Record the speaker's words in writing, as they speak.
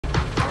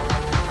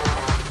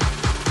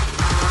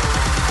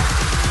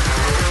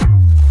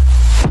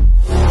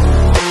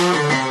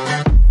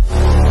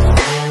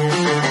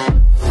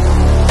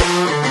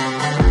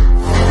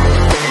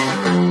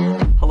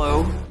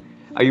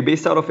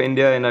based out of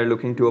India and are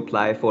looking to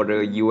apply for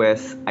a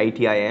US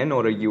ITIN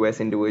or a US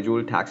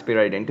Individual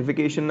Taxpayer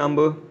Identification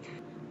Number,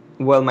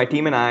 well, my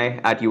team and I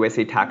at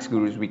USA Tax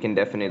Gurus, we can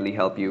definitely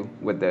help you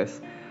with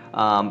this.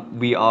 I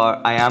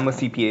am a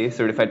CPA,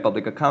 Certified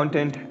Public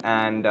Accountant,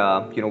 and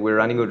we're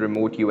running a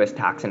remote US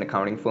tax and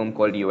accounting firm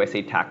called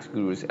USA Tax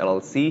Gurus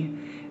LLC,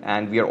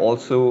 and we are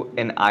also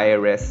an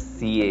IRS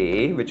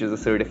CAA, which is a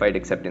Certified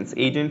Acceptance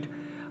Agent.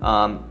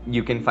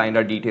 You can find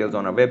our details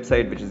on our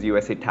website, which is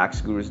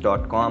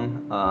usataxgurus.com,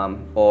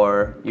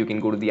 or you can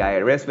go to the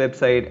IRS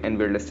website, and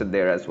we're listed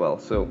there as well.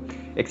 So,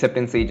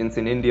 acceptance agents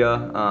in India,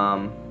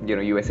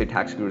 USA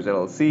Tax Gurus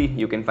LLC,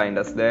 you can find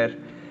us there.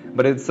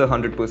 But it's a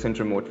 100%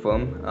 remote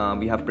firm.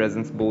 We have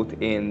presence both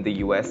in the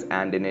US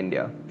and in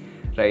India,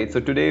 right? So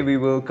today we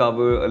will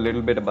cover a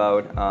little bit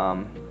about,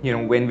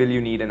 when will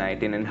you need an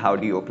ITIN and how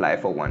do you apply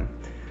for one.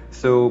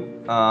 So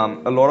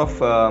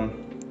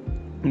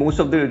most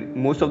of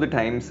the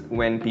times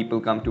when people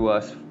come to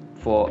us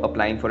for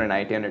applying for an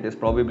ITIN, it is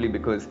probably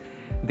because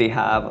they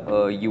have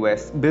a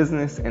US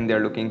business and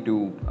they're looking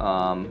to,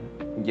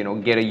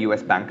 get a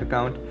US bank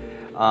account.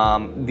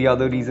 The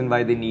other reason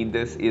why they need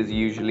this is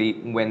usually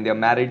when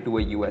they're married to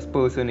a US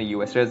person, a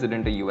US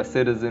resident, a US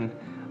citizen,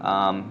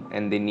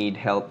 and they need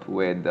help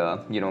with,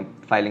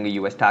 filing a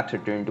US tax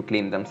return to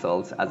claim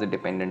themselves as a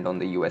dependent on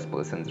the US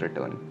person's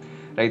return,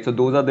 right? So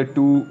those are the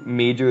two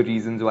major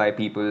reasons why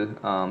people,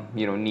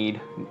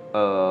 need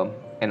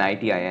an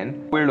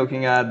ITIN. We're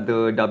looking at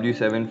the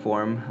W-7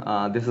 form.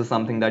 This is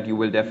something that you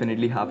will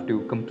definitely have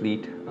to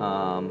complete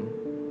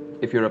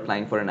if you're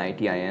applying for an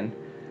ITIN.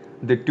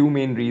 The two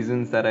main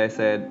reasons that I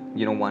said,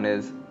 one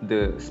is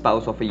the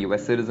spouse of a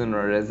US citizen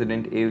or a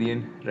resident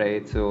alien,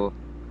 right? So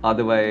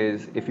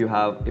otherwise, if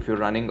you're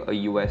running a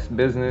US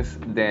business,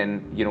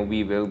 then,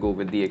 we will go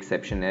with the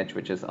exception H,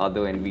 which is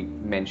other, and we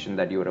mentioned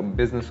that you're a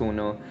business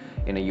owner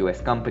in a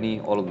US company,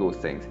 all of those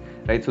things,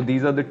 right? So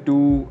these are the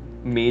two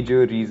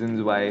major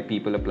reasons why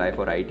people apply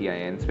for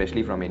ITIN,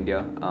 especially from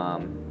India.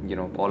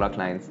 All our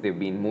clients, they've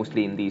been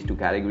mostly in these two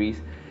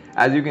categories.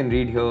 As you can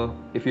read here,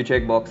 if you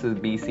check boxes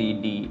B, C,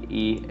 D,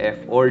 E, F,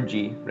 or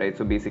G, right?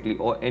 So basically,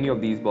 any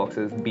of these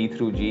boxes, B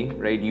through G,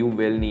 right? You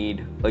will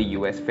need a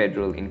US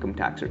federal income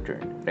tax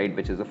return, right?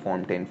 Which is a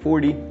Form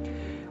 1040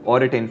 or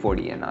a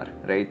 1040 NR,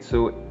 right?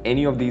 So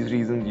any of these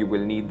reasons, you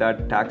will need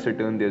that tax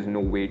return. There's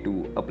no way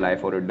to apply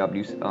for an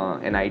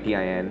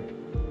ITIN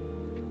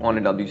on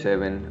a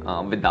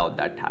W-7 without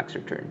that tax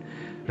return,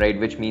 right?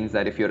 Which means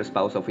that if you're a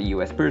spouse of a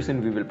US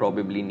person, we will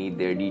probably need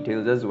their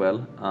details as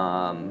well.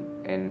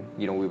 And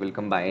we will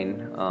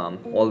combine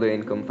all the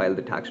income, file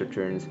the tax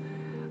returns,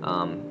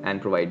 and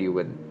provide you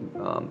with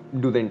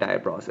do the entire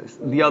process.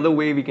 The other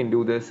way we can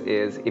do this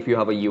is if you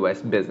have a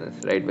US business,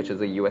 right, which is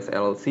a US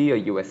LLC, a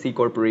US C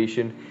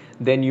corporation,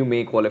 then you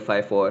may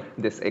qualify for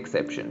this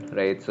exception,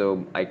 right?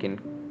 So I can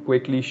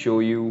quickly show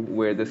you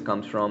where this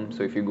comes from.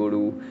 So if you go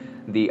to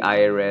the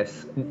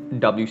IRS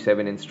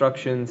W-7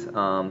 instructions,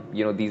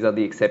 these are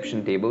the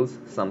exception tables,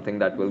 something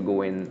that will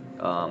go in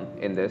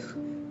this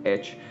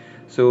H.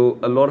 So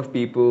a lot of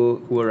people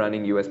who are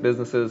running US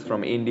businesses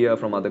from India,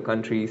 from other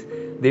countries,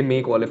 they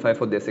may qualify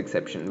for this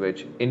exception,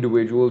 which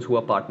individuals who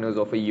are partners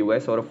of a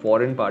US or a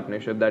foreign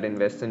partnership that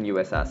invests in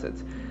US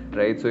assets,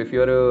 right? So if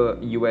you're a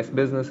US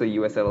business, a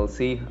US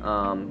LLC,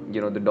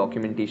 the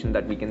documentation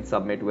that we can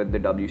submit with the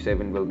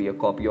W-7 will be a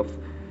copy of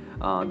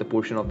the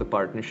portion of the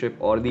partnership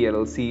or the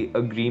LLC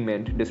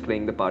agreement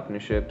displaying the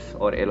partnership's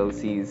or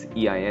LLC's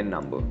EIN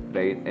number,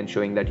 right? And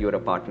showing that you're a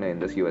partner in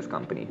this US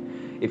company.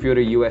 If you're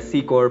a US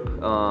C Corp,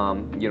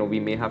 we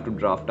may have to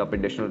draft up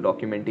additional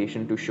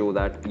documentation to show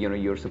that,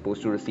 you're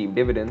supposed to receive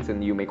dividends,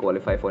 and you may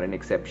qualify for an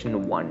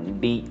exception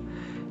 1D,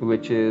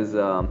 which is,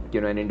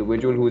 an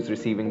individual who is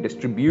receiving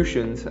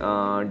distributions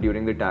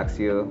during the tax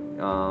year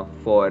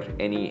for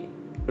any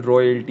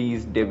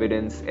royalties,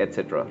 dividends,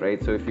 etc.,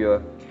 right? So if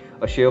you're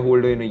a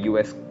shareholder in a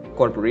US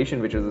corporation,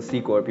 which is a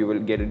C Corp, you will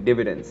get a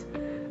dividends,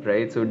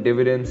 right? So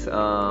dividends,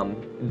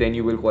 then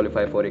you will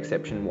qualify for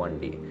exception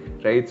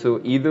 1D, right?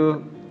 So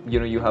either,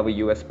 you have a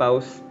US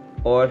spouse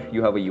or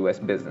you have a US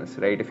business,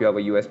 right? If you have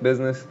a US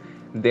business,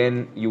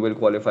 then you will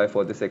qualify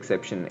for this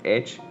exception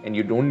H, and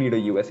you don't need a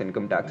US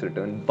income tax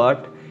return,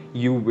 but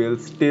you will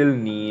still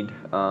need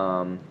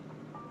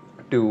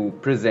to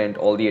present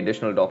all the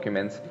additional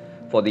documents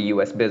for the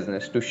US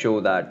business to show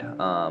that,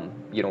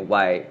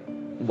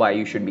 why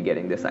you should be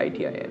getting this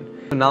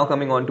ITIN. So now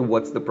coming on to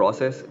what's the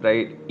process,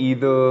 right?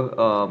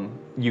 Either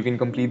you can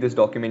complete this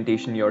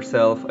documentation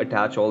yourself,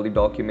 attach all the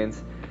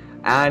documents,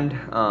 and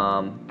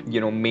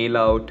mail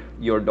out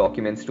your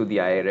documents to the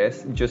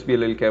IRS. Just be a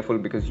little careful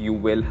because you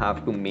will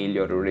have to mail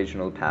your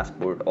original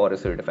passport or a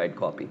certified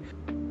copy.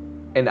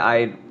 And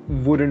I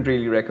wouldn't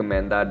really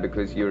recommend that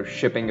because you're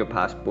shipping your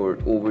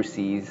passport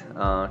overseas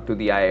to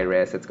the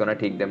IRS. It's gonna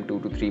take them 2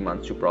 to 3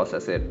 months to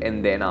process it,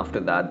 and then after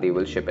that they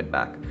will ship it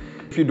back.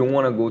 If you don't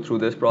want to go through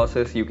this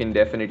process, you can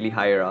definitely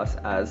hire us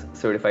as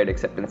certified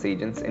acceptance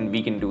agents, and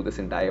we can do this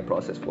entire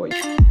process for you.